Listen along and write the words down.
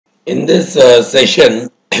In this session,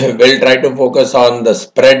 we'll try to focus on the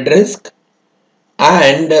spread risk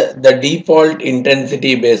and the default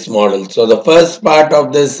intensity based model. So the first part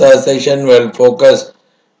of this session will focus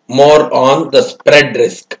more on the spread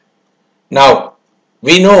risk. Now,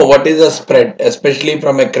 we know what is a spread, especially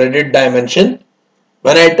from a credit dimension.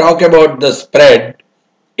 When I talk about the spread,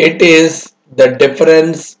 it is the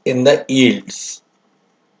difference in the yields.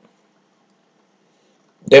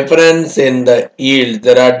 Difference in the yield.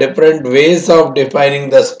 There are different ways of defining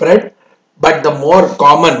the spread, but the more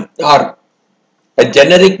common or a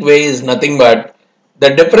generic way is nothing but the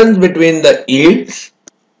difference between the yields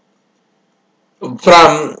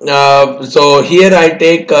from so here I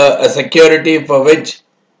take a security for which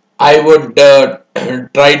I would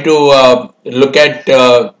try to look at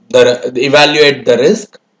the evaluate the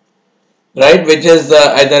risk, right, which is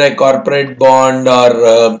either a corporate bond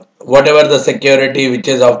or whatever the security which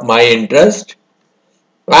is of my interest,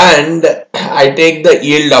 and I take the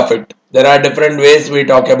yield of it. There are different ways we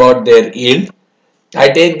talk about their yield. I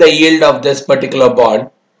take the yield of this particular bond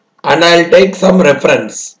and I'll take some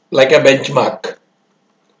reference like a benchmark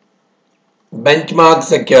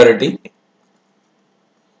security.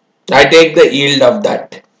 I take the yield of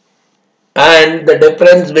that, and the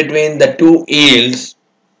difference between the two yields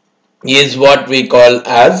is what we call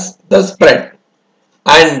as the spread.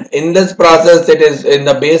 And in this process, it is in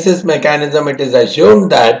the basis mechanism, it is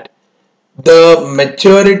assumed that the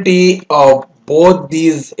maturity of both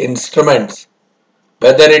these instruments,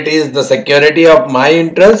 whether it is the security of my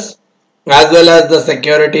interest as well as the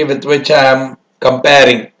security with which I am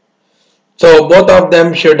comparing. So both of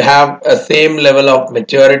them should have a same level of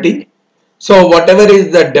maturity. So whatever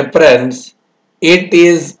is the difference, it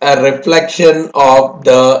is a reflection of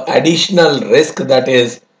the additional risk that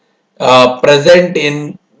is present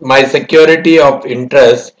in my security of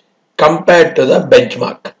interest compared to the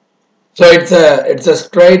benchmark. So it's a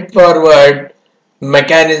straightforward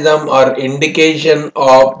mechanism or indication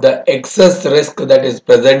of the excess risk that is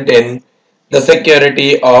present in the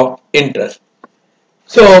security of interest.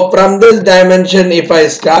 So from this dimension, if I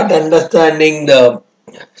start understanding the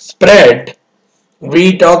spread,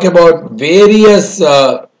 we talk about various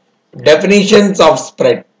definitions of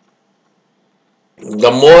spread.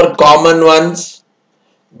 The more common ones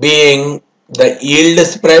being the yield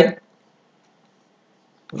spread,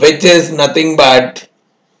 which is nothing but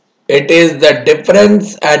it is the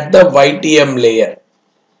difference at the YTM layer,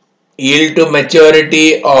 yield to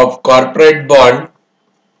maturity of corporate bond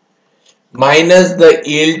minus the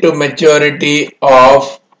yield to maturity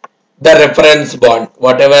of the reference bond.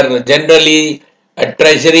 Whatever, generally a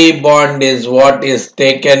treasury bond is what is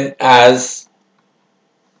taken as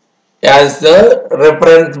the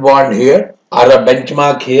reference bond here or a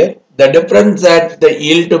benchmark here. The difference at the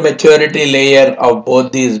yield to maturity layer of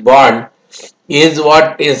both these bonds is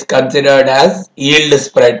what is considered as yield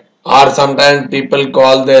spread, or sometimes people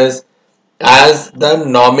call this as the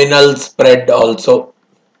nominal spread also.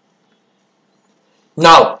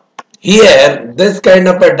 Now, here this kind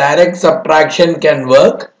of a direct subtraction can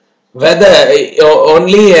work whether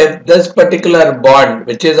only if this particular bond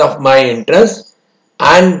which is of my interest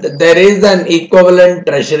and there is an equivalent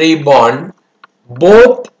treasury bond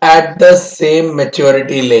both at the same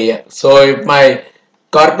maturity layer. So if my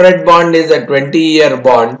corporate bond is a 20-year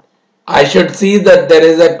bond, I should see that there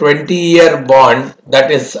is a 20-year bond that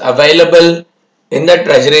is available in the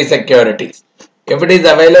treasury securities. If it is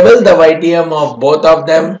available, the YTM of both of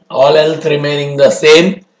them, all else remaining the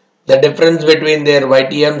same, the difference between their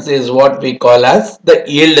YTMs is what we call as the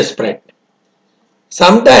yield spread.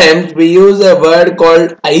 Sometimes we use a word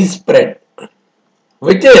called I spread,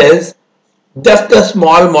 which is just a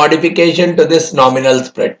small modification to this nominal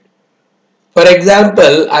spread. For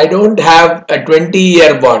example, I don't have a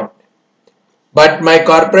 20-year bond, but my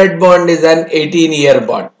corporate bond is an 18-year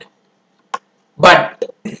bond.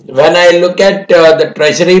 But when I look at the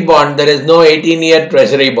treasury bond, there is no 18-year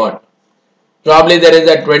treasury bond. Probably there is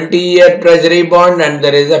a 20-year treasury bond and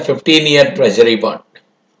there is a 15-year treasury bond.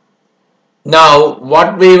 Now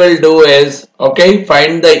what we will do is, okay,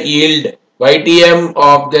 find the yield YTM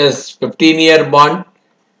of this 15-year bond,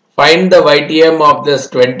 find the YTM of this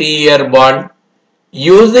 20-year bond.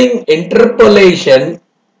 Using interpolation,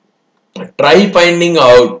 try finding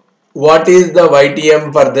out what is the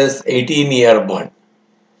YTM for this 18-year bond.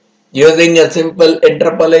 Using a simple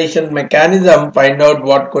interpolation mechanism, find out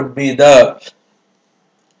what could be the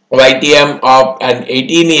YTM of an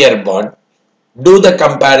 18-year bond. Do the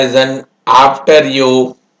comparison after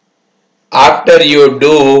you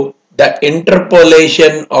do the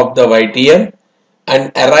interpolation of the YTM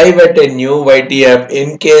and arrive at a new YTM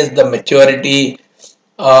in case the maturity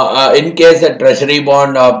in case a treasury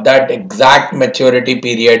bond of that exact maturity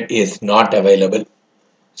period is not available.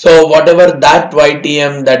 So whatever that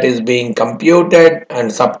YTM that is being computed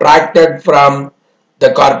and subtracted from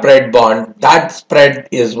the corporate bond, that spread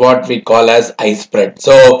is what we call as I spread.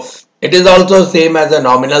 So it is also same as a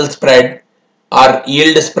nominal spread or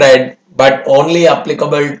yield spread, but only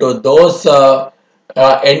applicable to those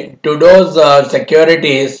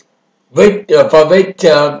securities for which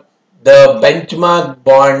the benchmark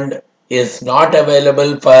bond is not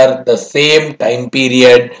available for the same time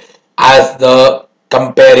period as the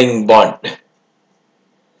comparing bond.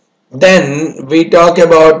 Then we talk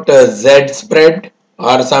about Z spread,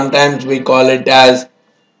 or sometimes we call it as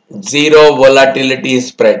zero volatility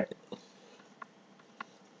spread,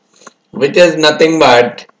 which is nothing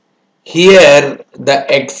but here the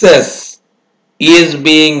excess is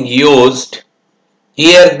being used.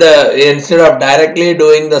 Here instead of directly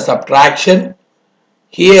doing the subtraction,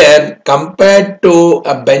 here compared to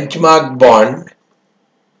a benchmark bond,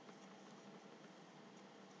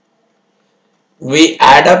 we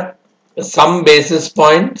add up some basis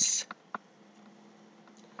points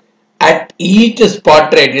at each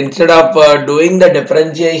spot rate. Instead of doing the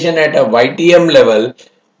differentiation at a YTM level,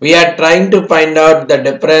 we are trying to find out the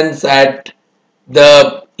difference at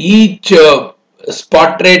the each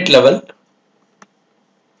spot rate level.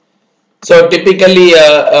 So typically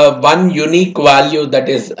one unique value that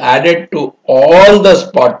is added to all the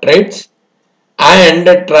spot rates and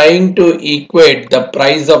trying to equate the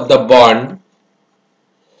price of the bond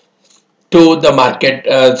to the market.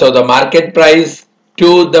 So the market price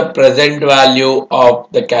to the present value of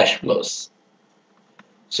the cash flows.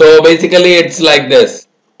 So basically it's like this.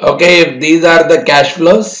 Okay, if these are the cash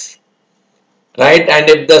flows, right, and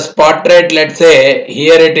if the spot rate, let's say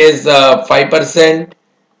here it is 5%,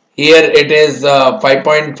 here it is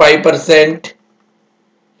 5.5%,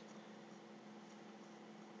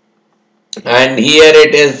 and here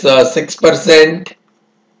it is 6%.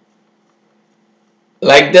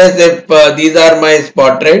 Like this, if these are my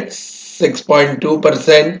spot rates,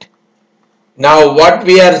 6.2%. Now what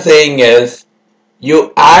we are saying is,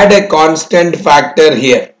 you add a constant factor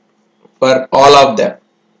here for all of them.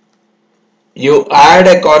 You add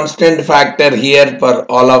a constant factor here for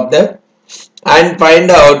all of them and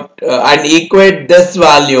find out and equate this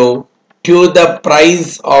value to the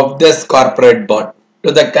price of this corporate bond,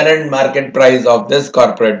 to the current market price of this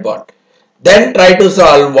corporate bond. Then try to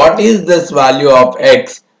solve what is this value of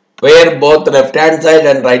X where both left hand side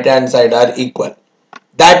and right hand side are equal.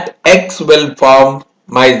 That X will form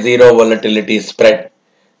my zero volatility spread.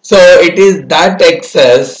 So it is that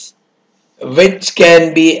excess which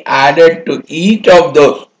can be added to each of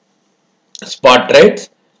those spot rates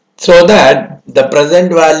so that the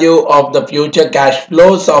present value of the future cash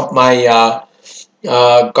flows of my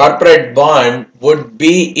corporate bond would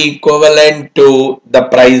be equivalent to the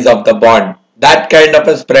price of the bond. That kind of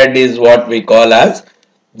a spread is what we call as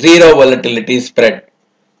zero volatility spread.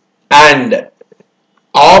 And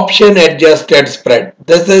option adjusted spread.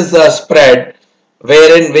 This is a spread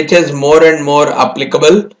which is more and more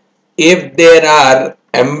applicable if there are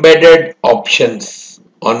embedded options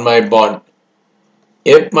on my bond.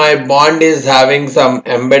 If my bond is having some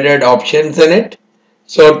embedded options in it,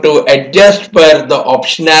 so to adjust for the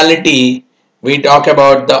optionality, we talk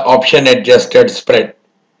about the option adjusted spread.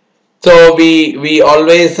 So we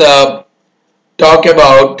always talk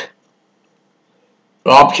about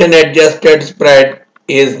option adjusted spread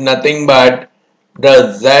is nothing but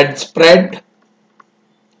the Z spread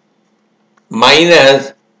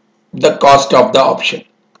minus the cost of the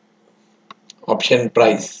option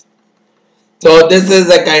price. So this is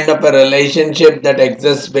a kind of a relationship that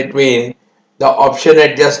exists between the option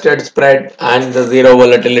adjusted spread and the zero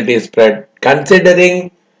volatility spread.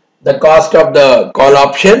 Considering the cost of the call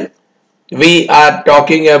option, we are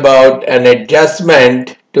talking about an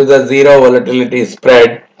adjustment to the zero volatility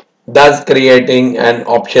spread, thus creating an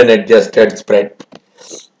option adjusted spread.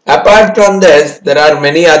 Apart from this, there are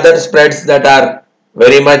many other spreads that are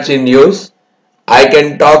very much in use. I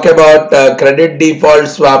can talk about credit default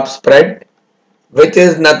swap spread, which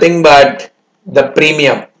is nothing but the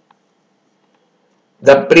premium.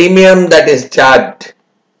 The premium that is charged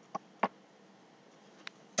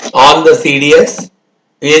on the CDS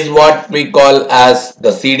is what we call as the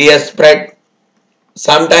CDS spread.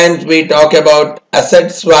 Sometimes we talk about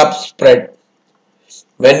asset swap spread.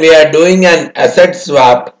 When we are doing an asset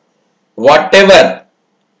swap, whatever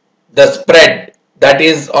the spread that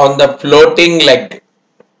is on the floating leg,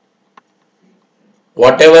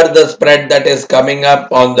 whatever the spread that is coming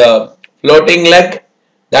up on the floating leg,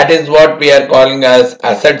 that is what we are calling as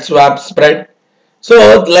asset swap spread.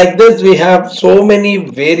 So like this we have so many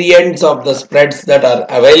variants of the spreads that are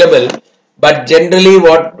available, but generally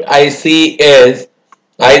what I see is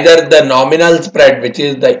either the nominal spread, which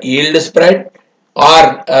is the yield spread,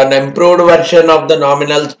 or an improved version of the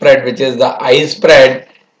nominal spread, which is the I spread,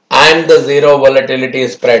 and the zero volatility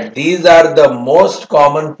spread. These are the most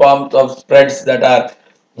common forms of spreads that are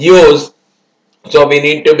used, so we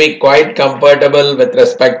need to be quite comfortable with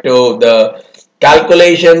respect to the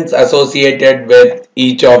calculations associated with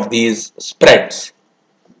each of these spreads,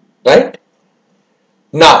 right?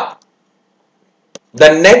 Now,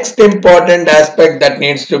 the next important aspect that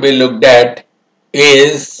needs to be looked at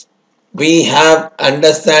is we have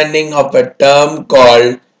understanding of a term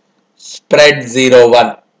called spread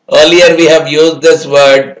 01. Earlier we have used this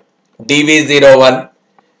word DV01,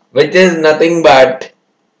 which is nothing but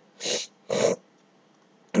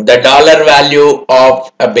the dollar value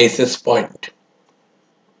of a basis point.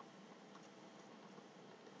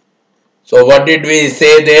 So what did we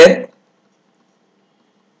say there?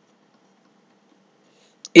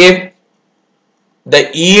 If the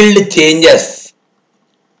yield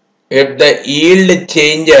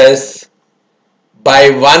changes, by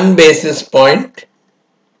 1 basis point,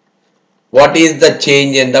 what is the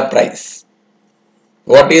change in the price?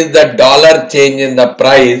 What is the dollar change in the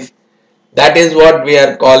price? That is what we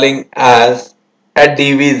are calling as a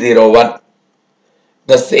DV01.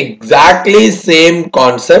 The exactly same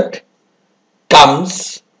concept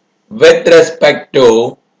comes with respect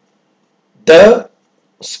to the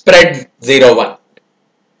spread 01.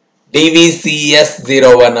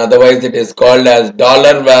 DVCS01, otherwise it is called as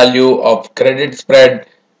dollar value of credit spread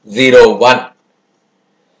 01,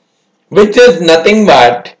 which is nothing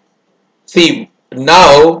but, see,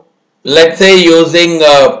 now let's say using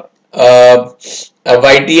a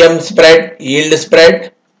YTM spread, yield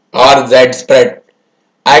spread, or Z spread,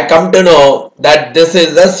 I come to know that this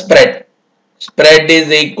is a spread. Spread is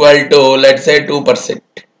equal to, let's say, 2%.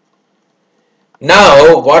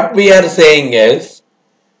 Now what we are saying is,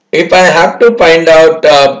 if I have to find out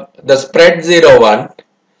the spread 01,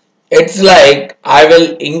 it's like I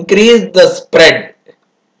will increase the spread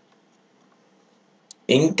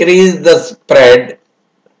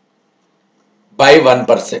by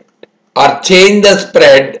 1%, or change the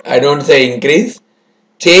spread, I don't say increase,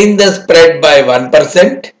 change the spread by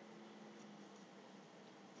 1%,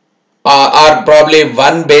 or probably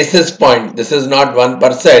 1 basis point. This is not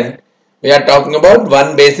 1%. We are talking about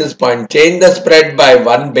 1 basis point. Change the spread by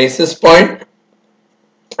 1 basis point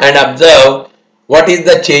and observe what is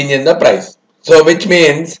the change in the price. So which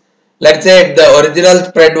means, let's say if the original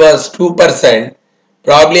spread was 2%,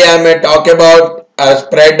 probably I may talk about a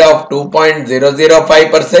spread of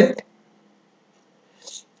 2.005%,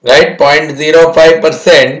 right?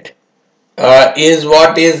 0.05% is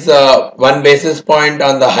what is 1 basis point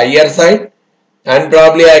on the higher side, and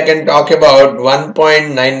probably I can talk about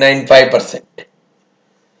 1.995%.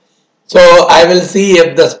 So I will see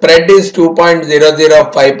if the spread is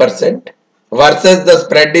 2.005% versus the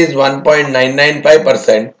spread is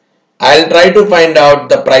 1.995%. I'll try to find out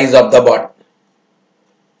the price of the bond.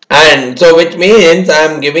 And so which means I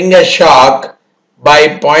am giving a shock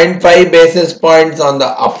by 0.5 basis points on the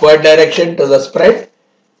upward direction to the spread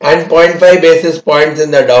and 0.5 basis points in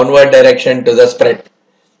the downward direction to the spread.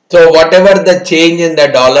 So whatever the change in the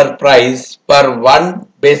dollar price per 1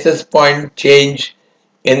 basis point change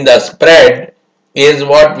in the spread is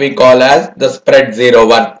what we call as the spread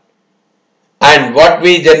 01. And what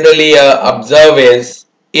we generally observe is,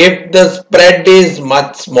 if the spread is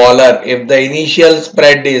much smaller, if the initial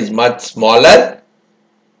spread is much smaller,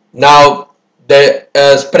 now the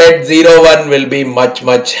spread 01 will be much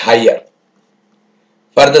higher.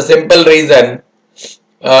 For the simple reason,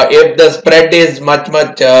 if the spread is much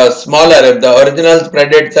smaller, if the original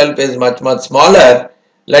spread itself is much smaller,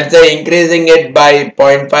 let's say increasing it by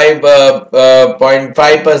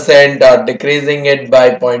 0.5% or decreasing it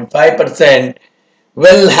by 0.5%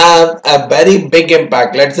 will have a very big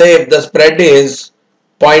impact. Let's say if the spread is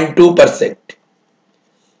 0.2%,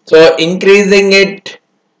 so increasing it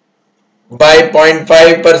by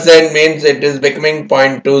 0.5% means it is becoming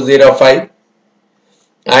 0.205,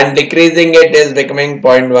 and decreasing it is becoming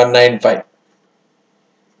 0.195.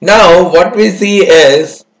 Now what we see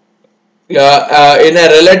is, in a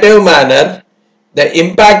relative manner, the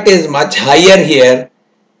impact is much higher here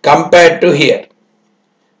compared to here,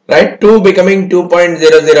 right? 2 becoming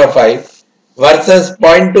 2.005 versus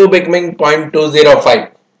 0.2 becoming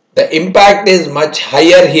 0.205. The impact is much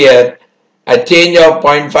higher here, a change of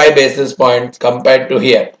 0.5 basis points compared to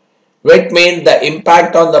here, which means the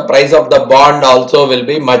impact on the price of the bond also will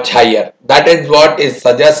be much higher. That is what is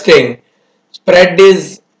suggesting spread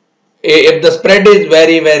is, if the spread is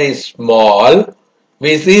very small,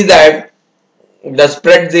 we see that the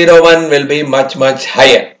spread 0 1 will be much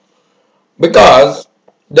higher, because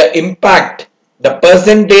the impact, the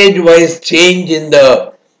percentage wise change in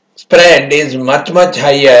the spread is much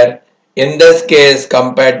higher in this case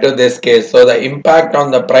compared to this case. So the impact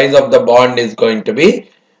on the price of the bond is going to be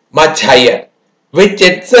much higher, which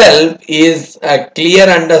itself is a clear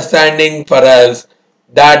understanding for us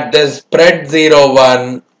that the spread 0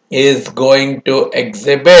 1 is going to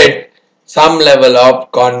exhibit some level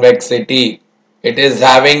of convexity. It is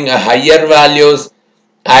having a higher values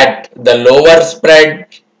at the lower spread,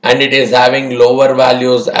 and it is having lower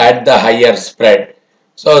values at the higher spread.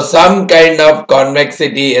 So some kind of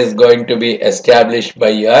convexity is going to be established by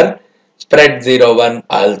your spread 0 1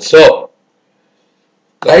 also.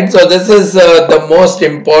 Right, so this is the most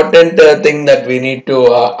important thing that we need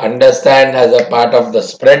to understand as a part of the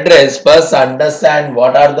spread risk. First, understand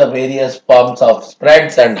what are the various forms of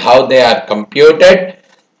spreads and how they are computed,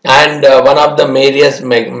 and one of the various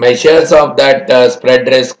measures of that spread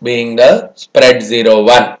risk being the spread 0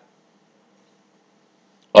 1.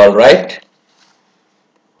 All right.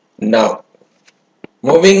 Now,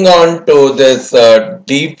 moving on to this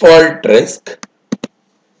default risk.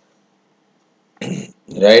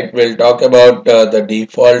 Right, we'll talk about the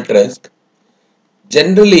default risk.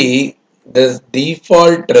 Generally, this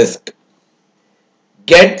default risk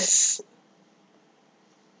gets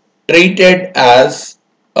treated as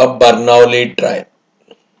a Bernoulli trial,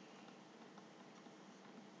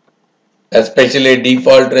 especially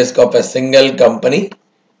default risk of a single company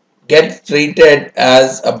gets treated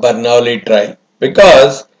as a Bernoulli trial,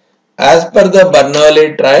 because as per the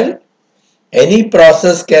Bernoulli trial, any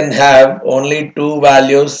process can have only two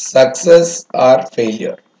values, success or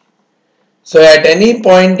failure. So at any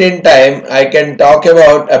point in time, I can talk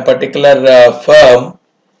about a particular firm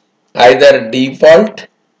either default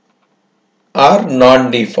or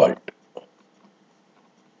non-default,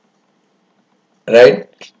 right?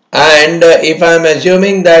 And if I am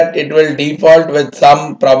assuming that it will default with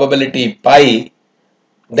some probability pi,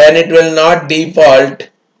 then it will not default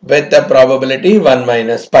with a probability 1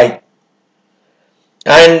 minus pi,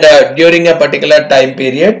 and during a particular time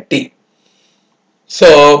period t.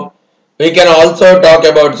 So we can also talk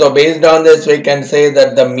about, so based on this we can say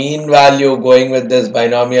that the mean value going with this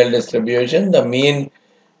binomial distribution, the mean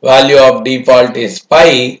value of default is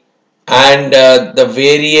pi, and the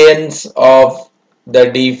variance of the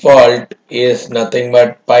default is nothing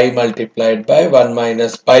but pi multiplied by 1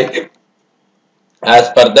 minus pi as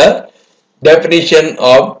per the definition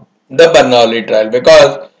of the Bernoulli trial.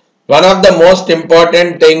 Because one of the most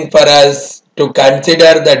important thing for us to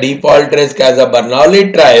consider the default risk as a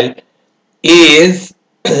Bernoulli trial is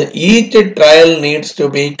each trial needs to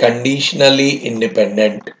be conditionally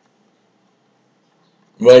independent.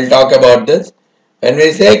 We'll talk about this. When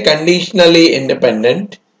we say conditionally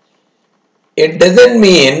independent, it doesn't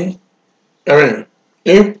mean,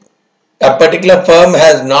 if a particular firm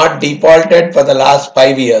has not defaulted for the last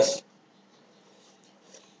 5 years,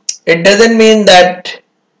 it doesn't mean that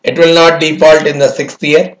it will not default in the 6th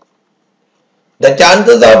year. The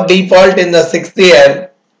chances of default in the 6th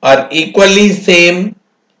year are equally same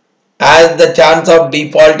as the chance of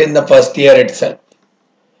default in the 1st year itself.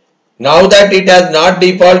 Now that it has not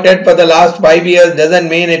defaulted for the last 5 years doesn't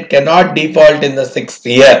mean it cannot default in the 6th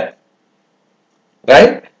year.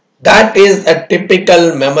 Right? That is a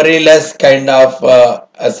typical memoryless kind of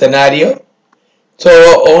a scenario. So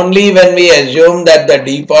only when we assume that the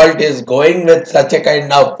default is going with such a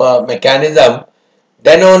kind of mechanism,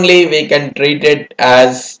 then only we can treat it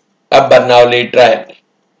as a Bernoulli trial.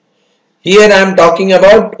 Here I am talking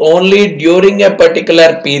about only during a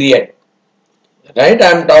particular period. Right?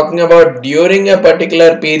 I am talking about during a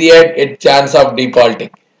particular period its chance of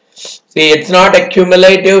defaulting. See, it's not a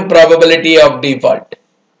cumulative probability of default.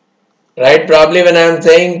 Right? Probably when I am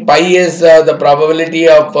saying pi is the probability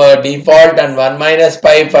of default and 1 minus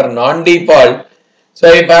pi for non-default. So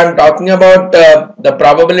if I am talking about the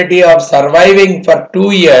probability of surviving for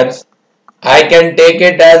 2 years, I can take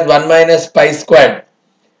it as 1 minus pi squared.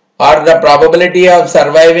 Or the probability of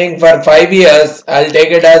surviving for 5 years, I'll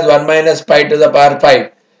take it as 1 minus pi to the power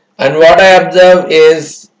 5. And what I observe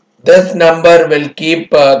is this number will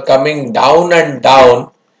keep coming down and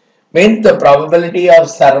down. Means the probability of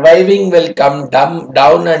surviving will come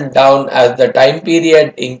down and down as the time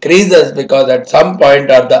period increases, because at some point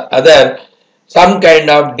or the other some kind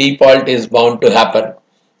of default is bound to happen.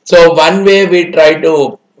 So one way we try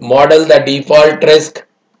to model the default risk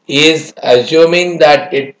is assuming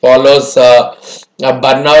that it follows a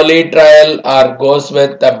Bernoulli trial or goes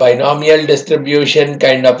with a binomial distribution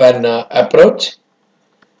kind of an approach.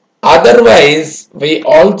 Otherwise, we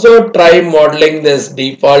also try modeling this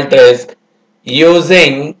default risk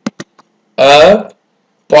using a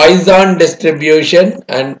Poisson distribution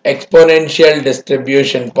and exponential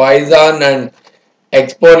distribution, Poisson and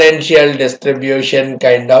exponential distribution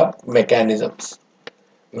kind of mechanisms,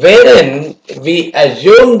 wherein we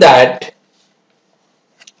assume that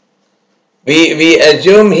we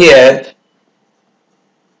assume here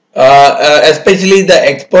especially the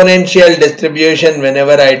exponential distribution.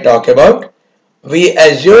 Whenever I talk about, we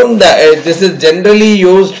assume that this is generally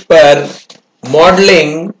used for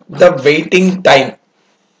modeling the waiting time.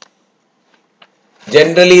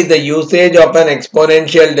 Generally, the usage of an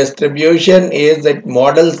exponential distribution is it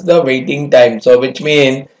models the waiting time. So, which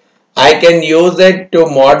means I can use it to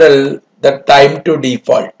model the time to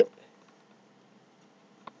default.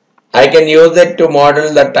 I can use it to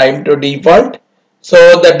model the time to default. So,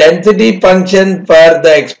 the density function for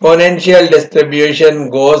the exponential distribution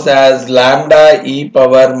goes as lambda e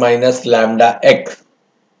power minus lambda x,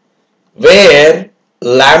 where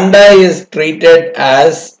lambda is treated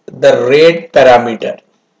as the rate parameter.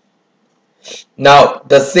 Now,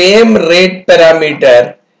 the same rate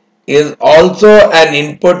parameter is also an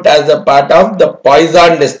input as a part of the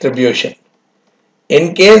Poisson distribution.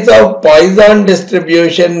 In case of Poisson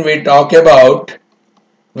distribution, we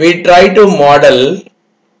try to model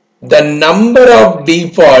the number of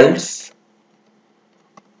defaults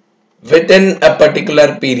within a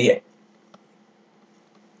particular period.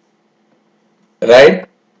 Right?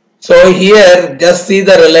 So here just see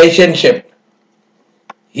the relationship.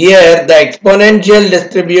 Here the exponential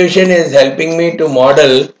distribution is helping me to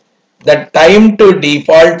model the time to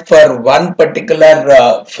default for one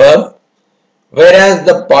particular firm, whereas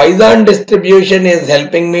the Poisson distribution is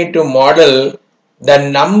helping me to model the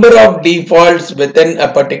number of defaults within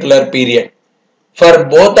a particular period. For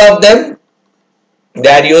both of them, they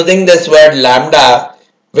are using this word lambda,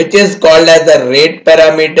 which is called as the rate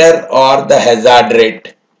parameter or the hazard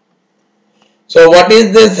rate. So what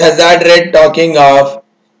is this hazard rate talking of?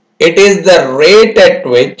 It is the rate at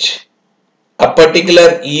which a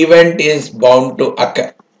particular event is bound to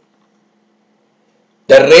occur.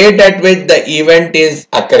 The rate at which the event is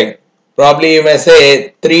occurring. Probably you may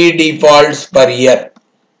say 3 defaults per year.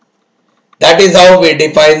 That is how we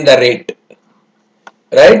define the rate.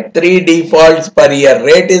 Right? 3 defaults per year.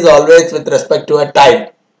 Rate is always with respect to a time.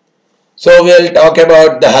 So we will talk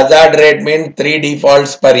about the hazard rate means 3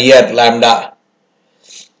 defaults per year, lambda.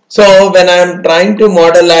 So when I am trying to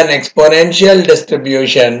model an exponential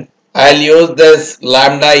distribution, I will use this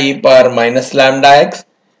lambda e power minus lambda x.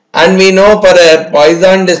 And we know for a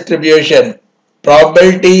Poisson distribution,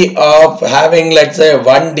 probability of having, let's say,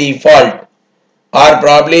 one default or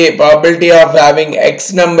probability of having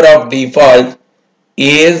x number of defaults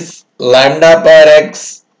is lambda power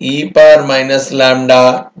x e power minus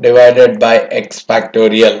lambda divided by x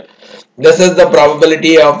factorial. This is the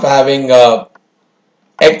probability of having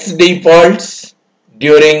x defaults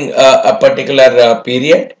during a particular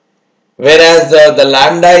period, whereas the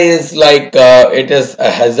lambda is like it is a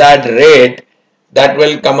hazard rate that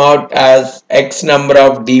will come out as x number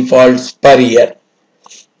of defaults per year.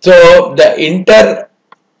 So the inter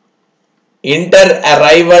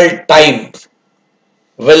arrival times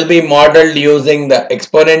will be modeled using the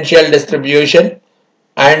exponential distribution,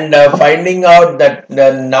 and finding out that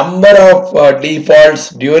the number of defaults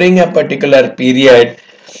during a particular period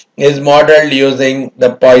is modeled using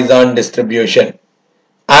the Poisson distribution.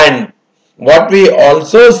 And what we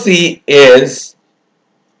also see is,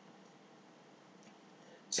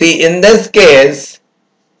 see in this case,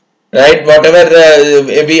 right, whatever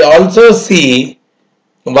we also see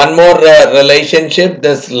one more relationship,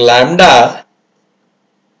 this lambda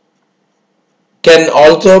can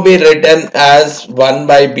also be written as 1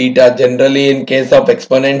 by beta. Generally in case of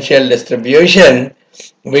exponential distribution,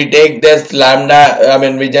 we take this lambda,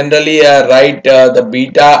 we generally write the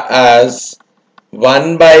beta as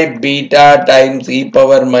 1 by beta times e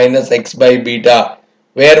power minus x by beta,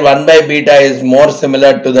 where 1 by beta is more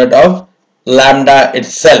similar to that of lambda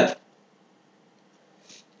itself.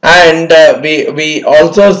 And we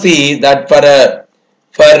also see that for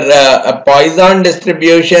a Poisson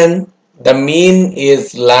distribution, the mean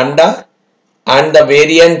is lambda and the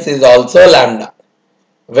variance is also lambda.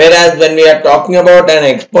 Whereas when we are talking about an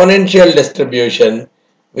exponential distribution,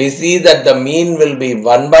 we see that the mean will be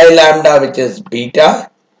 1 by lambda, which is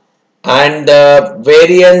beta, and the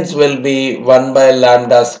variance will be 1 by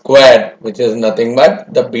lambda squared, which is nothing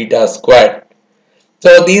but the beta squared.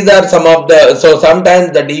 So these are some of the, so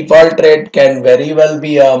sometimes the default rate can very well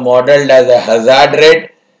be modeled as a hazard rate,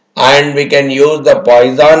 and we can use the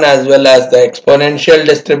Poisson as well as the exponential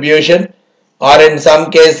distribution, or in some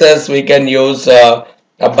cases we can use a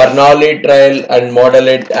Bernoulli trial and model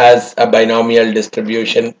it as a binomial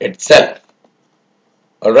distribution itself.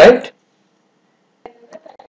 Alright.